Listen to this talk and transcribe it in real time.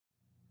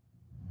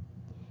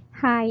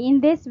Hi, in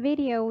this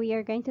video we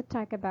are going to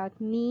talk about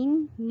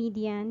mean,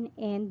 median,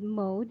 and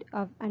mode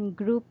of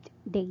ungrouped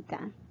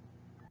data.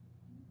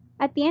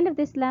 At the end of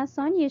this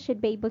lesson, you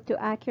should be able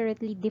to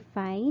accurately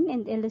define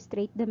and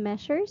illustrate the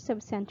measures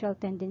of central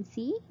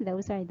tendency.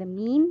 Those are the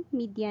mean,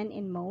 median,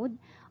 and mode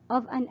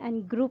of an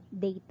ungrouped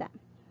data.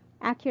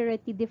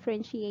 Accurately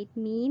differentiate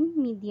mean,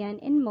 median,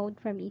 and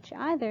mode from each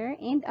other,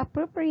 and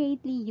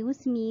appropriately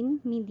use mean,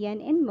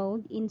 median, and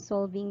mode in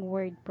solving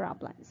word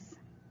problems.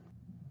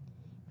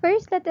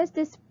 First, let us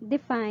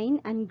define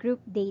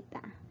ungrouped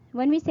data.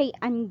 When we say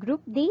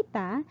ungrouped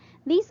data,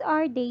 these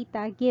are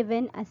data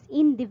given as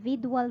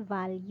individual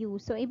value.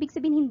 So, ibig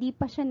sabihin, hindi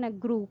pa siya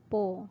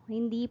naggrupo.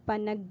 Hindi pa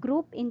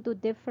naggroup into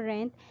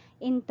different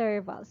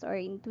intervals or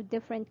into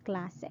different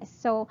classes.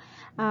 So,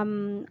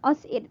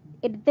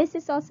 this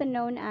is also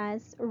known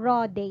as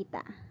raw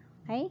data.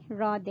 Okay,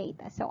 raw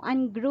data. So,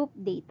 ungrouped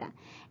data.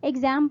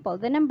 Example,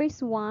 the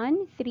numbers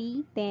 1,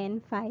 3,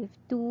 10, 5,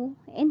 2,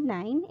 and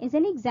 9 is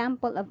an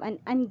example of an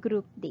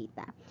ungrouped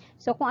data.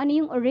 So, kung ano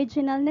yung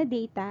original na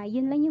data,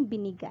 yun lang yung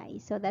binigay.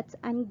 So, that's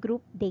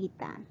ungrouped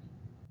data.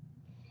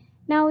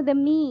 Now, the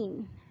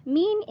mean.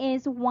 Mean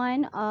is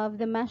one of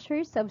the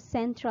measures of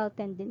central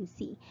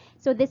tendency.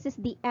 So, this is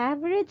the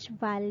average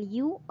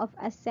value of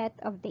a set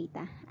of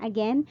data.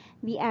 Again,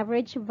 the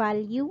average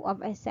value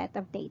of a set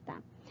of data.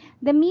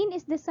 The mean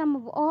is the sum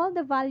of all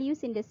the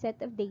values in the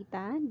set of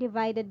data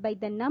divided by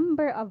the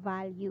number of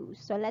values.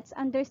 So, let's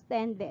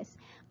understand this.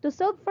 To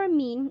solve for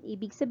mean,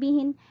 ibig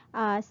sabihin,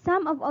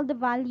 sum of all the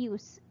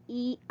values,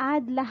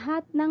 i-add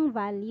lahat ng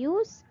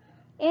values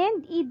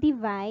and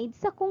i-divide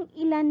sa kung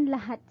ilan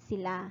lahat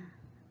sila.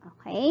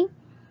 Okay?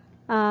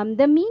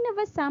 The mean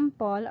of a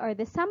sample or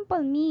the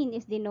sample mean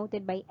is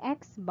denoted by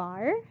X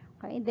bar.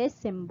 Okay, this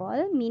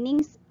symbol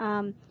meaning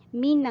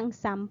mean ng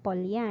sample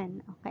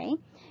yan. Okay?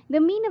 The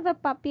mean of a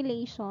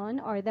population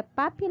or the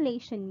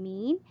population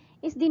mean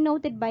is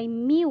denoted by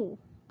mu.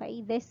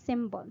 Okay, this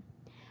symbol.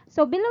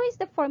 So below is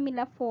the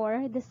formula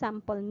for the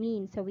sample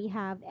mean. So we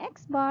have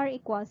X bar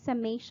equals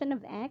summation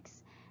of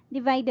X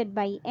divided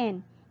by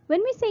N.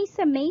 When we say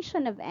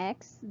summation of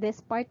X,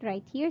 this part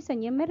right here sa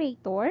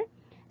numerator,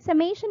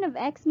 summation of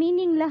X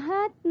meaning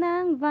lahat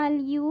ng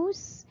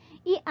values,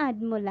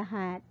 i-add mo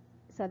lahat.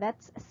 So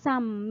that's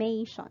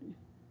summation.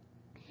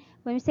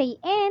 When we say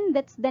N,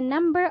 that's the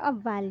number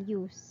of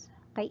values.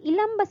 Okay,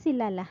 ilan ba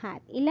sila lahat?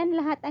 Ilan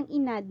lahat ang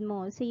in-add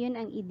mo? So yun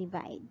ang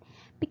i-divide.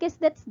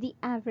 Because that's the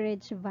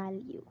average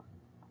value.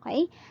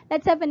 Okay,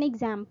 let's have an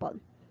example.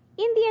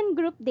 In the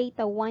ungrouped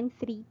data 1,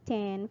 3,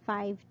 10,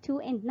 5, 2,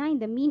 and 9,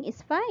 the mean is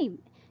 5.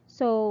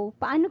 So,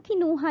 paano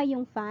kinuha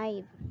yung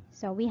 5?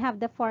 So, we have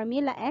the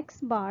formula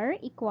X bar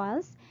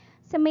equals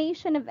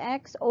summation of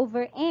X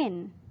over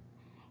N.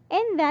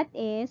 And that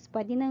is,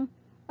 pwede nang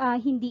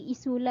hindi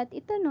isulat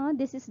ito, no?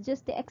 This is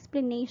just the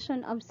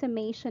explanation of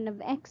summation of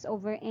X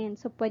over N.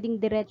 So, pwedeng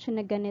diretso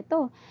na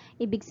ganito.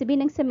 Ibig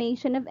sabihin ng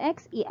summation of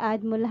X,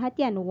 i-add mo lahat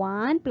yan.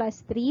 1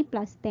 plus 3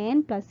 plus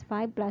 10 plus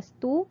 5 plus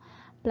 2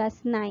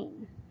 plus 9.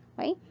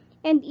 Okay?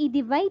 And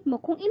i-divide mo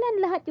kung ilan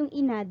lahat yung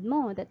in-add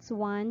mo. That's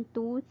 1,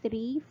 2,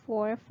 3,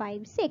 4,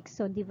 5, 6.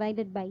 So,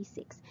 divided by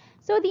 6.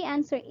 So, the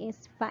answer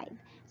is 5.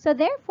 So,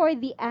 therefore,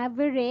 the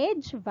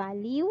average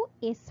value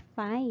is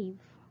 5.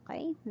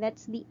 Okay?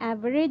 That's the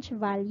average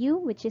value,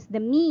 which is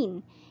the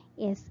mean,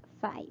 is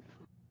 5.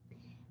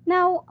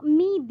 Now,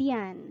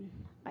 median.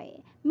 Okay.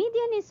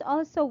 Median is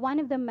also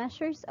one of the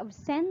measures of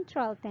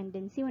central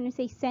tendency. When we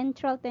say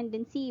central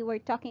tendency,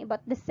 we're talking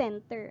about the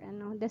center.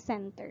 The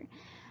center.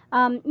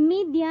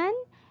 Median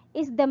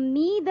is the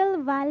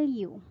middle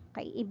value.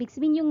 Okay, ibig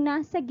sabihin yung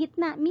nasa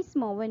gitna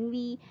mismo when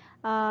we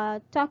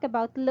talk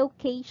about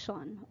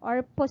location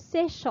or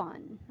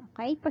position.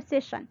 Okay,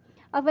 position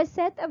of a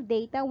set of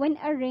data when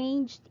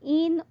arranged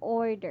in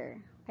order.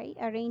 Okay,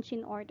 arranged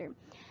in order.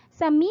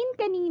 Sa mean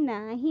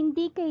kanina,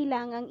 hindi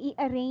kailangang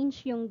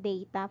i-arrange yung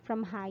data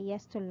from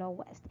highest to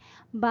lowest.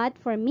 But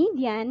for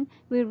median,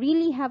 we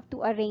really have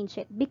to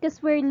arrange it because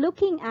we're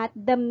looking at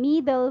the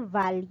middle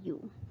value.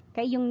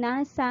 Okay, yung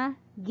nasa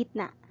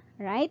gitna,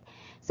 right?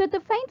 So to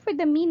find for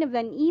the mean of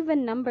an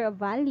even number of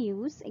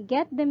values,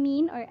 get the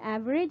mean or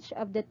average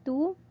of the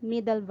two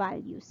middle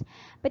values.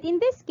 But in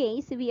this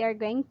case, we are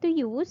going to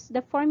use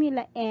the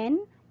formula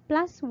n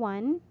plus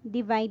 1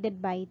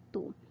 divided by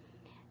 2.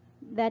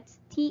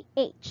 That's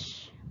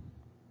TH.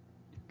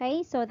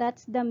 Okay, so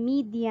that's the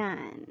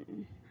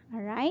median.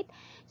 Alright?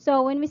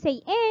 So, when we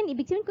say n,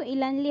 ibig sabihin kung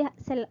ilan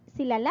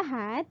sila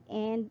lahat,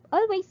 and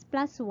always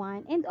plus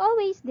 1, and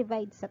always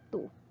divide sa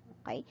 2.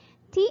 Okay?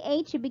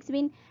 TH, ibig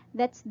sabihin,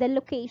 that's the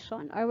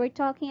location, or we're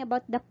talking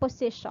about the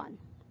position.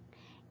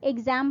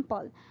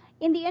 Example,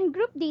 in the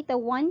ungrouped data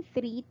 1,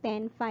 3,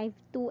 10, 5,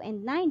 2,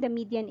 and 9, the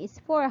median is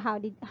 4. How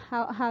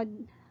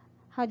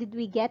did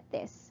we get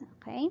this?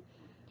 Okay?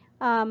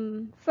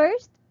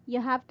 First,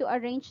 you have to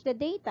arrange the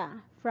data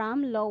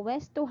from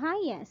lowest to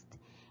highest.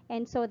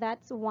 And so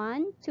that's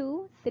 1,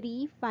 2,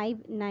 3,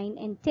 5, 9,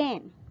 and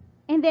 10.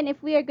 And then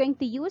if we are going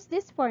to use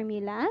this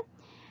formula,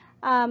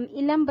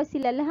 ilan ba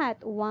sila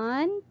lahat?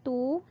 1,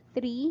 2,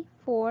 3,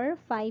 4,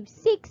 5,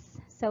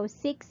 6. So,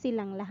 6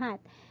 silang lahat.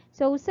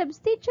 So,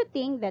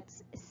 substituting,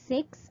 that's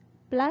 6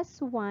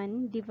 plus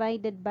 1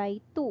 divided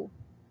by 2.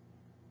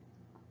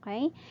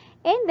 Okay?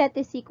 And that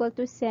is equal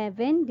to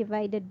 7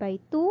 divided by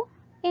 2.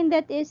 And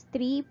that is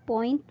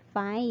 3.5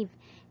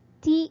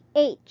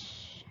 TH.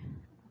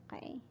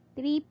 Okay?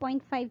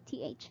 3.5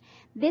 TH.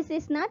 This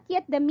is not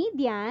yet the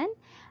median,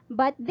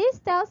 but this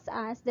tells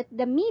us that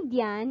the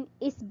median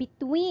is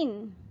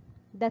between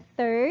the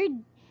third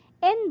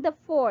and the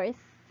fourth.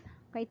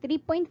 Okay,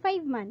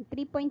 3.5 man,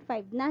 3.5.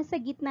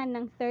 Nasa gitna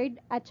ng third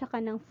at saka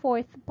ng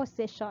fourth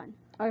position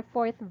or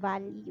fourth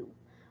value.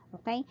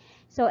 Okay?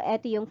 So,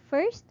 ito yung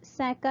first,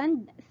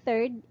 second,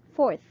 third,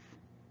 fourth,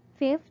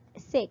 fifth,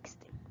 sixth.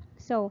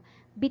 So,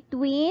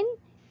 between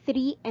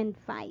 3 and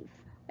 5.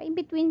 Okay?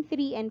 Between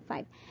 3 and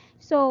 5.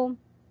 So,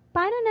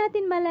 paano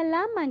natin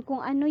malalaman kung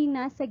ano yung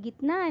nasa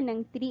gitna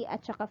ng 3 at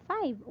saka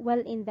 5?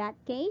 Well, in that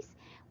case,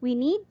 we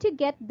need to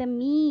get the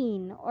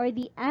mean or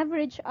the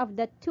average of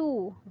the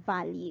two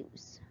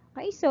values.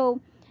 Okay, so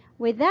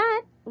with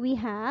that, we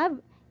have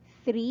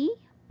 3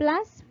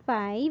 plus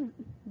 5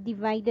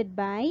 divided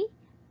by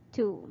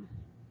 2.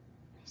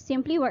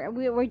 Simply,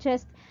 we're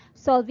just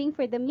solving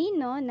for the mean,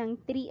 no, ng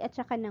 3 at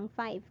saka ng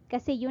 5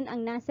 kasi yun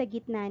ang nasa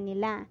gitna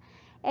nila.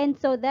 And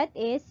so that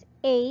is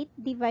 8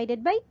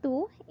 divided by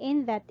 2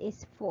 and that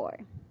is 4.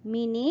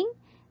 Meaning,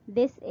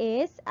 this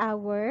is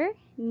our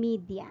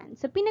median.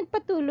 So,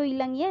 pinagpatuloy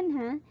lang yan,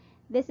 ha?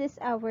 This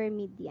is our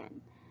median.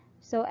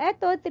 So,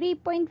 eto,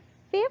 3.5.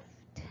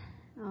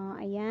 Oh,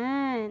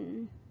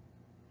 ayan.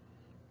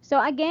 So,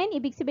 again,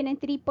 ibig sabihin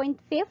ng 3.5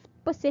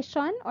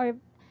 position or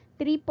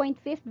 3.5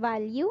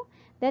 value,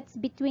 that's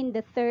between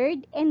the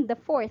third and the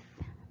fourth.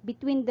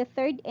 Between the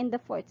third and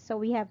the fourth. So,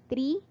 we have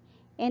 3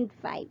 and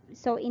 5.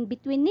 So, in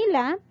between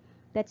nila,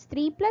 that's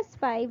 3 plus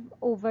 5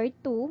 over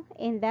 2,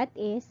 and that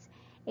is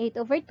 8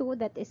 over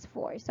 2, that is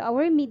 4. So,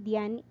 our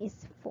median is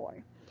 4.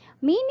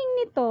 Meaning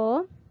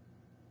nito,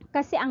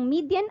 kasi ang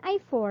median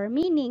ay 4,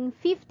 meaning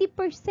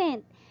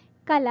 50%,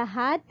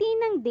 kalahati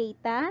ng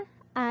data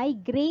ay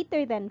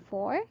greater than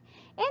 4,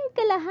 and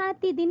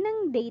kalahati din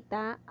ng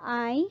data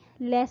ay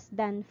less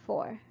than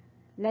 4.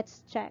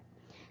 Let's check.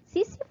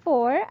 Si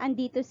 4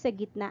 andito sa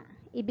gitna.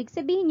 Ibig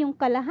sabihin yung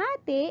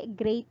kalahati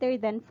greater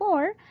than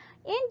 4,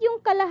 and yung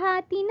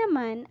kalahati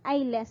naman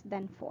ay less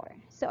than 4.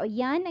 So,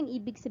 yan ang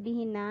ibig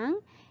sabihin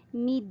ng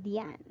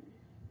median.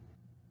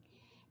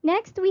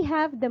 Next, we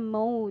have the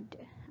mode.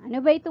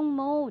 Ano ba itong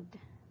mode?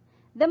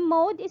 The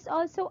mode is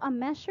also a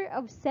measure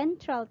of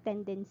central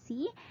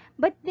tendency,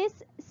 but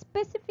this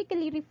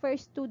specifically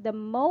refers to the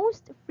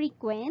most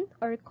frequent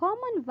or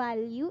common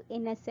value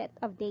in a set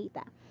of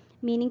data.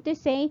 Meaning to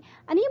say,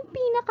 ano yung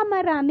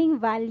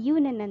pinakamaraming value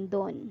na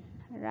nandun?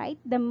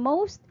 Right? The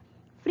most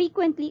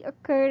frequently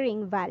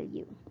occurring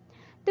value.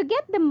 To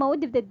get the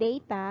mode of the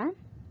data,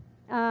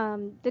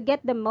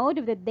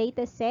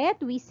 set,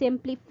 we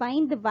simply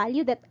find the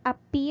value that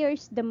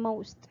appears the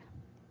most.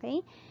 Okay?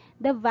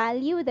 The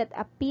value that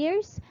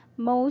appears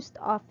most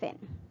often.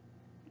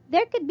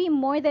 There could be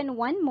more than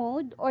one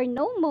mode or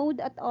no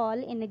mode at all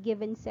in a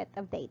given set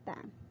of data.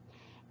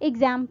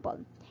 Example,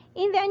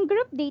 in the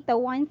ungrouped data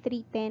 1,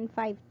 3, 10,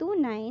 5, 2,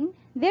 9,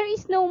 there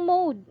is no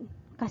mode.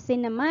 Kasi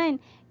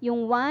naman,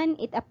 yung 1,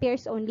 it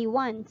appears only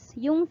once.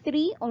 Yung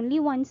 3,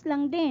 only once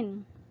lang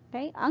din.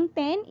 Okay? Ang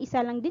 10,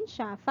 isa lang din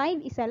siya.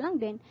 5, isa lang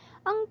din.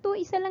 Ang 2,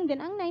 isa lang din.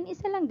 Ang 9,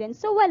 isa lang din.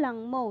 So,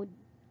 walang mode.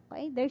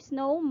 Okay? There's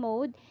no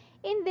mode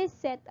in this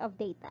set of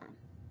data.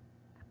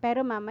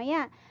 Pero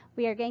mamaya,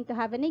 we are going to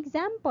have an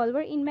example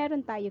wherein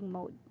meron tayong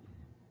mode.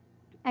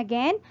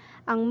 Again,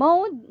 ang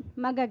mode,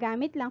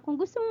 magagamit lang kung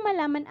gusto mong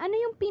malaman ano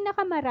yung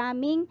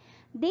pinakamaraming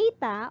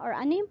data or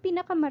ano yung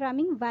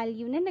pinakamaraming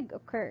value na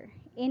nag-occur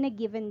in a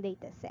given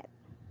data set.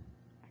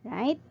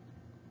 Right?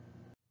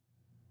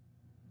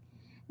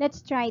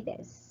 Let's try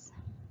this.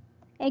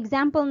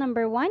 Example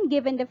number 1,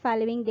 given the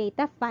following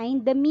data,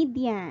 find the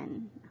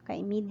median.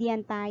 Okay,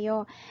 median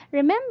tayo.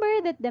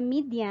 Remember that the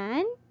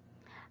median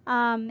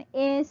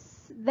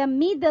is the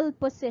middle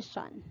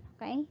position.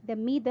 Okay, the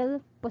middle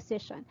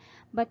position.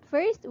 But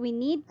first, we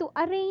need to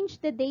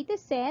arrange the data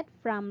set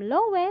from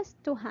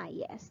lowest to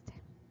highest.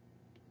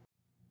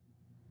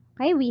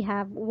 Okay, we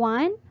have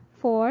 1,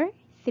 4,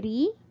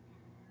 3.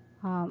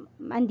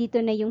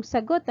 Andito na yung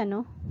sagot,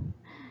 ano?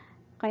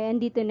 Kaya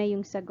andito na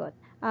yung sagot.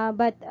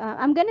 But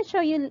I'm gonna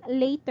show you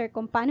later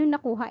kung paano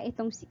nakuha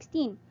itong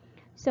 16.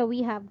 So,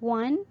 we have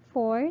 1,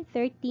 4,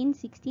 13,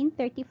 16,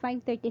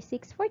 35,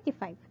 36,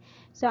 45.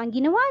 So, ang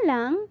ginawa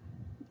lang,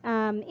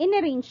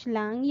 in-arrange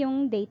lang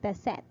yung data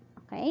set.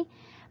 Okay?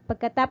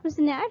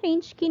 Pagkatapos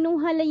na-arrange,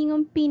 kinuha lang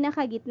yung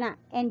pinakagitna.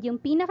 And yung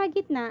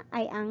pinakagitna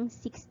ay ang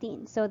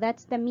 16. So,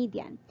 that's the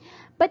median.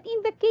 But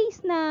in the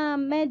case na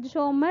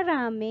medyo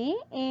marami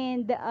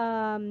and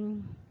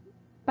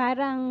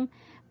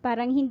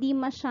parang hindi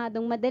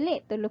masyadong madali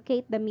to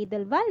locate the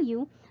middle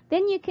value,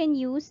 then you can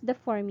use the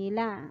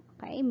formula.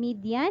 Okay?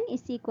 Median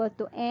is equal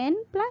to n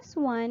plus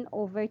 1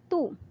 over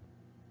 2.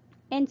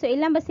 And so,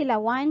 ilan ba sila?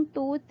 1,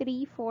 2,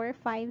 3, 4,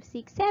 5,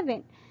 6,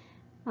 7.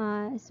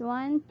 Is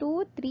 1,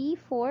 2, 3,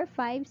 4,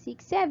 5,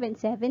 6, 7.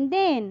 7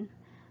 din.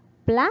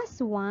 Plus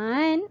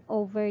 1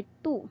 over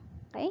 2.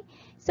 Okay?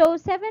 So,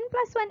 7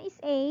 plus 1 is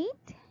 8.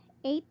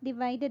 8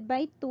 divided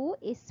by 2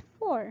 is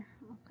 4.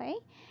 Okay?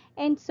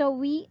 And so,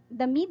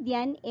 the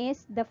median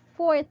is the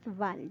fourth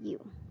value.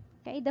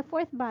 Okay? The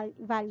fourth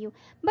value.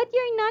 But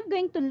you're not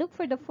going to look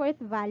for the fourth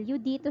value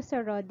dito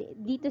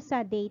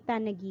sa data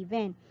na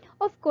given.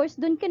 Of course,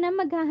 dun ka na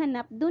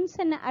maghahanap dun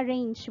sa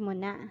na-arrange mo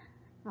na.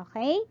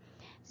 Okay?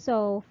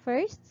 So,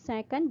 first,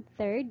 second,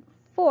 third,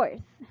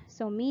 fourth.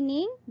 So,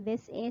 meaning,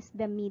 this is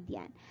the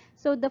median.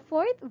 So, the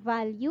fourth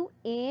value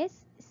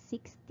is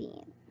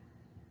 16.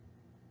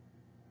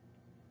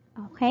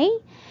 Okay?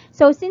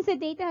 So, since the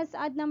data has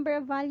odd number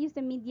of values,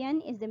 the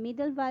median is the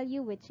middle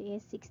value, which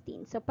is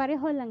 16. So,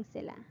 pareho lang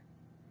sila.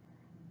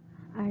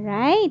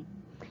 Alright?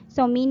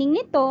 So, meaning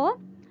nito,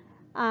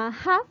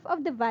 half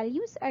of the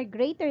values are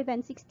greater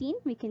than 16.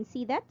 We can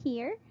see that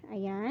here.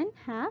 Ayan,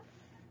 half.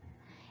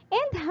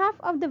 And half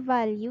of the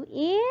value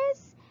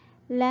is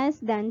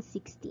less than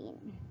 16.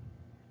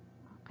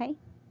 Okay?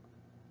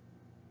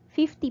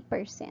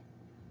 50%.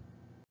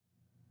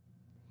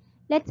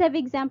 Let's have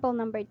example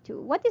number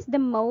 2. What is the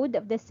mode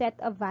of the set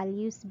of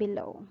values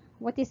below?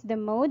 What is the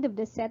mode of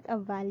the set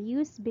of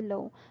values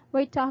below?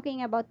 We're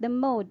talking about the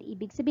mode.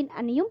 Ibig sabihin,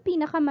 ano yung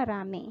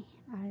pinakamarami?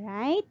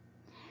 Alright?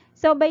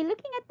 So, by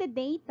looking at the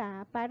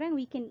data, parang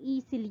we can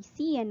easily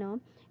see,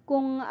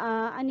 kung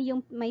ano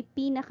yung may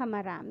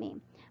pinakamarami.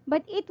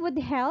 But it would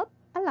help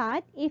a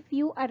lot if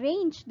you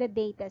arrange the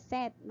data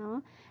set,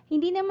 no?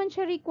 Hindi naman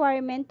siya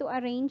requirement to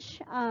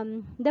arrange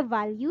the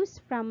values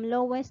from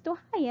lowest to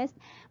highest,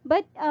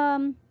 but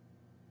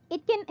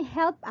it can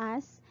help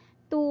us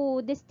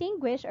to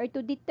distinguish or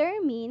to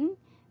determine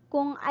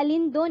kung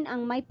alin doon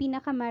ang may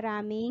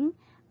pinakamaraming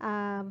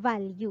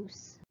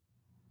values.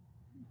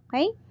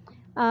 Okay?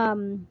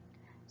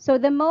 So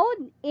the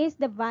mode is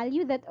the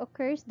value that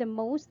occurs the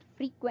most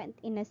frequent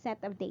in a set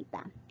of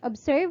data.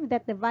 Observe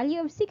that the value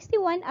of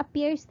 61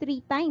 appears 3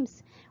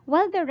 times,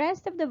 while the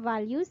rest of the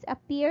values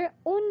appear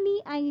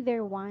only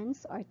either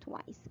once or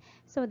twice.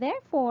 So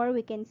therefore,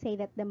 we can say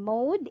that the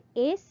mode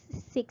is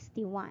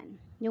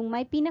 61. Yung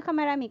may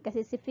pinakamarami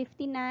kasi si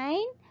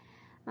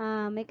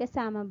 59, may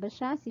kasama ba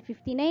siya? Si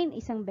 59,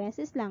 isang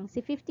beses lang. Si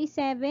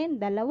 57,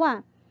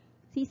 dalawa.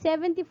 Si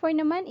 74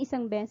 naman,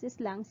 isang beses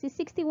lang. Si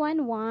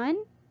 61,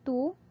 1,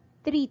 2,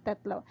 3,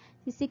 tatlo.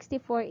 Si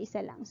 64,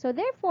 isa lang. So,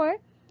 therefore,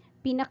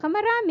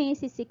 pinakamarami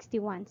si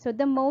 61. So,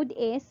 the mode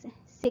is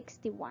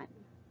 61.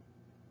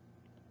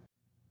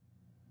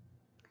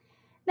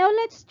 Now,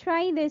 let's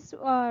try this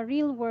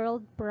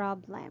real-world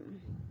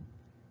problem.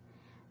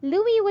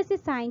 Louie was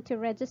assigned to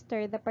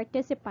register the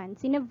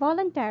participants in a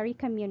voluntary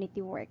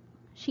community work.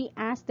 She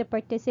asked the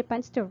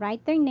participants to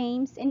write their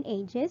names and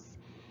ages,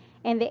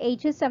 and the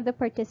ages of the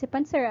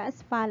participants are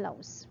as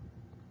follows.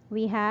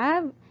 We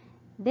have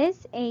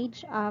this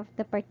age of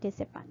the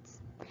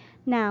participants.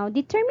 Now,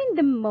 determine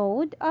the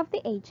mode of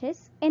the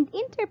ages and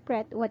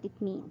interpret what it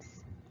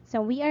means.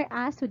 So, we are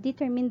asked to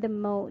determine the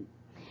mode.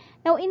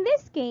 Now, in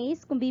this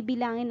case, kung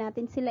bibilangin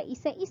natin sila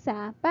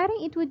isa-isa, parang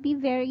it would be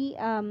very,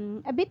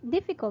 a bit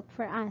difficult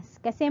for us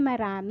kasi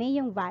marami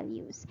yung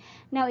values.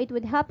 Now, it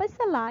would help us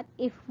a lot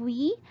if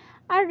we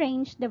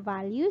arrange the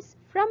values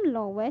from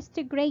lowest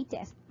to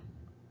greatest.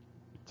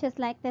 Just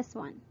like this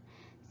one.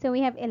 So, we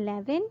have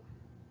 11,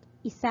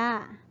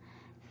 isa.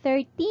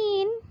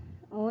 13,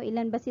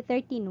 ilan ba si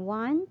 13?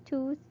 1,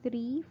 2,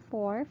 3,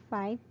 4,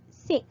 5,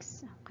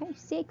 6. Okay,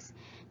 6.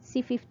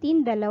 Si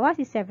 15, dalawa.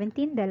 Si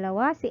 17,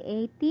 dalawa. Si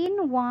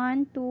 18,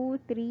 1,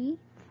 2, 3,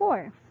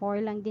 4.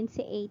 4 lang din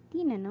si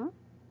 18, ano?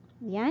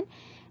 Yan.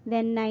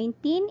 Then,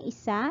 19,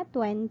 isa.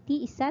 20,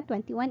 isa.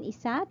 21,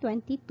 isa.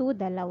 22,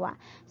 dalawa.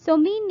 So,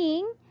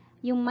 meaning,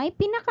 yung may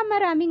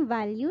pinakamaraming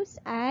values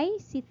ay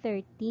si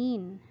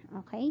 13.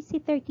 Okay, si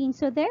 13.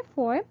 So,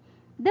 therefore,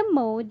 the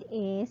mode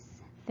is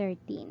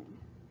 13.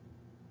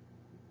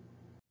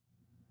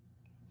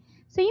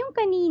 So, yung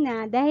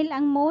kanina, dahil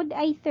ang mode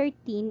ay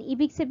 13,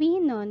 ibig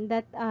sabihin nun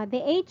that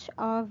the age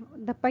of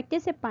the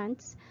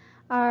participants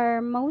are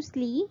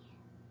mostly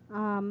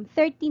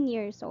 13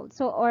 years old.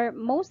 So, or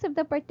most of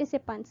the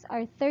participants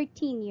are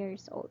 13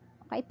 years old.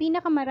 Okay,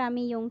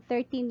 pinakamarami yung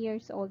 13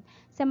 years old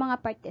sa mga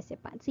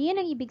participants. So, yun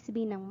ang ibig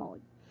sabihin ng mode.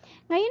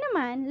 Ngayon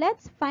naman,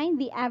 let's find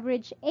the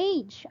average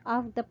age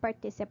of the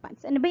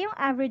participants. Ano ba yung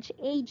average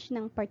age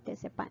ng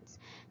participants?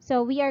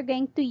 So, we are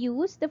going to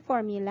use the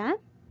formula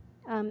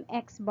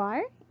x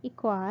bar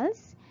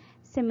equals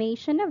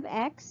summation of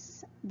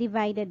x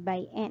divided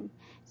by n.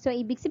 So,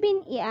 ibig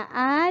sabihin,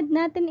 i-add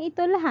natin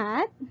ito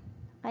lahat.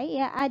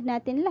 Okay, i-add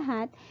natin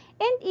lahat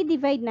and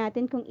i-divide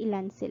natin kung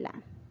ilan sila.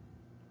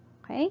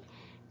 Okay,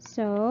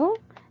 so,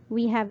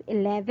 we have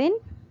 11.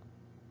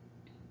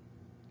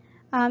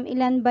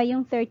 Ilan ba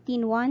yung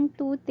 13? 1,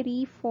 2,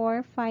 3, 4,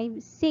 5,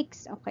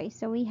 6. Okay,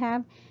 so we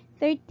have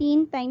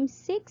 13 times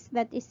 6,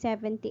 that is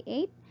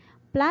 78.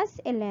 Plus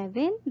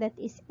 11, that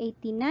is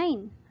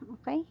 89.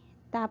 Okay,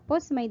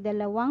 tapos may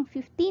dalawang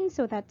 15,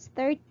 so that's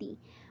 30.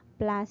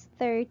 Plus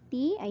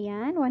 30,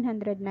 ayan,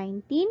 119.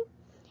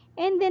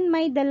 And then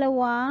may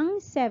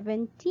dalawang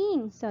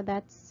 17. So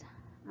that's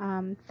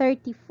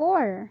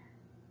 34.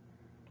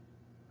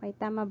 Okay,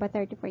 tama ba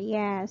 34?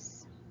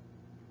 Yes.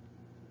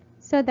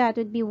 So that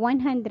would be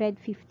 153.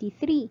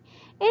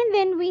 And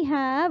then we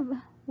have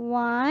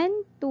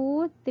 1,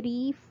 2,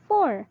 3,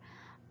 4.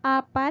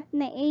 Apat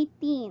na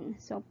 18.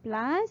 So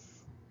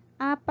plus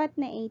apat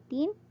na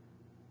 18.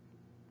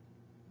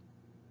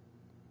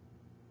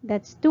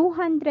 That's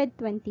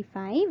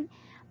 225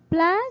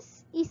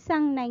 plus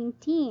isang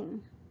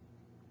 19.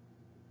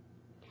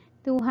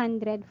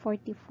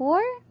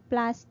 244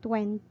 plus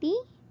 20.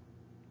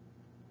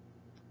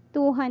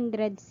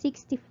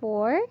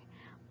 264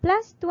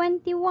 plus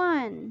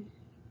 21.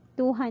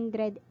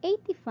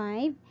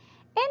 285.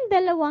 And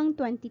dalawang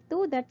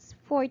 22, that's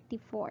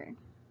 44.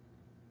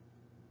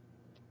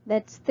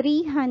 That's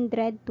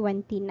 329.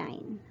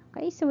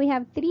 Okay, so we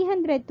have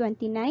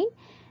 329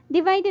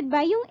 divided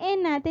by yung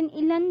n natin,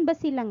 ilan ba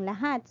silang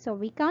lahat? So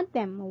we count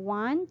them.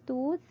 1,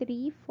 2,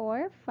 3,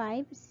 4,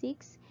 5,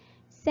 6,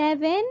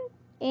 7,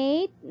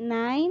 8,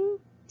 9,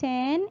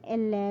 10,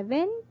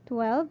 11,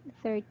 12,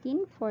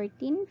 13,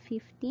 14,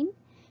 15,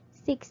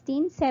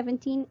 16,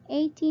 17,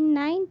 18,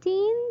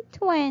 19,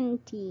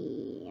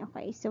 20.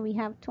 Okay, so we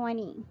have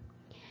 20.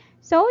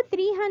 So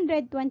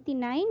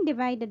 329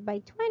 divided by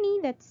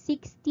 20, that's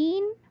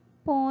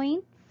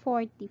 16.45.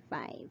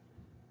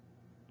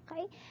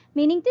 Okay,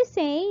 meaning to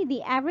say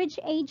the average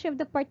age of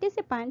the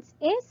participants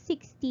is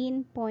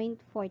 16.45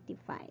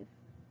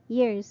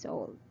 years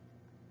old.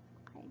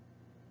 Okay.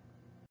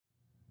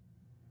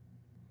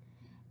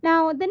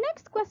 Now, the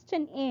next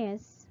question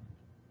is,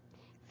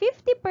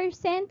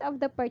 50% of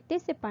the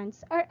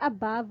participants are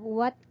above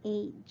what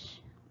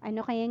age?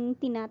 Ano kayang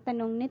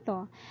tinatanong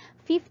nito?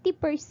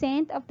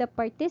 50% of the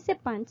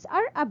participants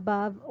are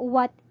above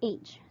what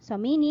age?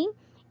 So, meaning,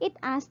 it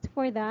asked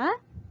for the,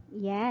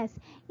 yes,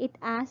 it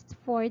asked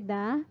for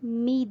the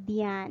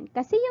median.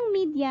 Kasi yung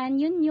median,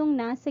 yun yung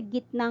nasa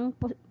gitnang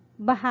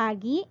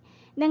bahagi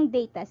ng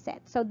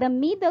dataset. So, the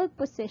middle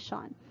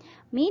position.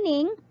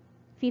 Meaning,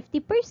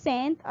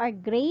 50% are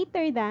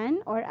greater than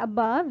or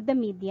above the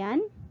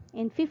median,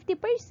 and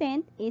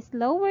 50% is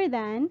lower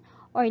than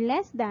or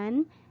less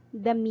than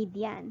the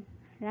median,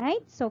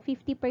 right? So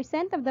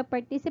 50% of the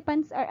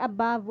participants are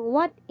above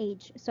what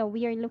age? So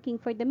we are looking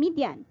for the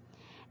median.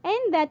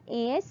 And that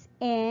is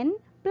n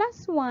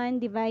plus 1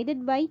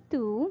 divided by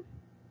 2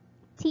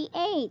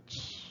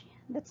 th.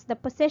 That's the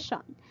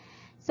position.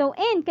 So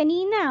n,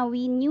 kanina,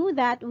 we knew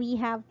that we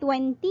have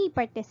 20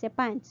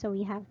 participants. So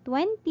we have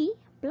 20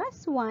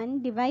 plus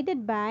 1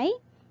 divided by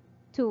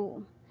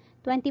 2.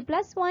 20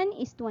 plus 1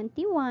 is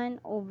 21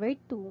 over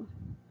 2.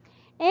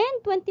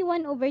 And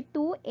 21 over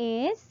 2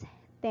 is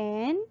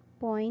 10.5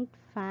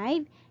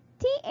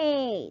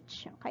 th.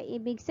 Okay,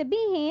 ibig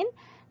sabihin,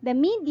 the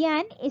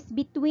median is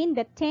between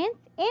the 10th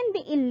and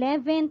the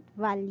 11th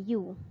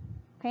value.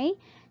 Okay,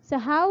 so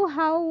how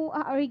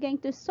are we going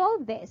to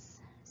solve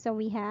this? So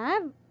we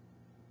have,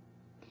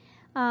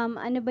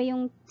 ano ba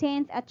yung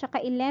 10th at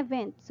saka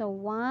 11th? So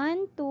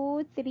 1,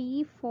 2,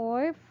 3,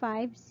 4,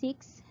 5,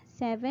 6,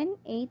 7,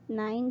 8,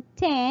 9,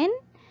 10.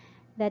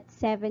 That's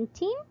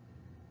 17.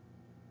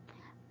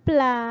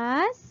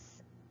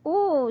 Plus,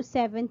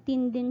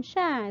 17 din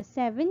siya.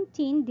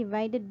 17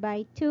 divided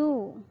by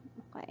 2.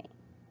 Okay.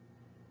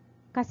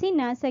 Kasi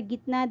nasa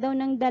gitna daw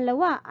ng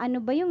dalawa.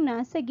 Ano ba yung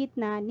nasa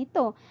gitna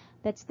nito?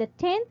 That's the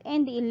 10th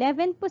and the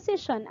 11th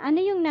position.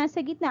 Ano yung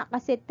nasa gitna?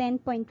 Kasi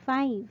 10.5.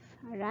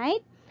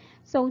 Alright?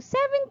 So,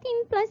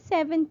 17 plus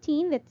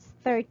 17, that's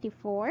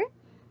 34.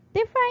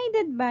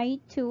 Divided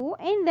by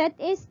 2, and that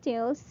is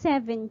still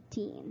 17.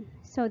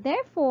 So,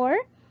 therefore,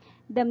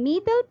 the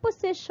middle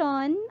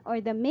position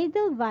or the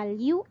middle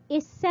value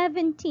is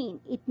 17.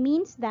 It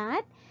means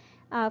that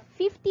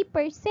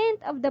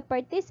 50% of the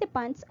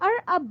participants are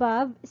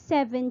above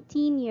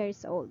 17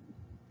 years old.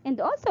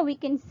 And also, we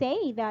can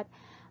say that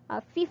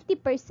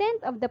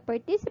 50% of the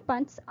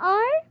participants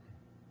are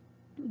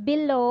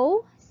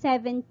below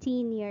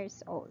 17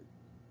 years old.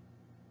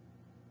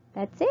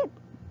 That's it.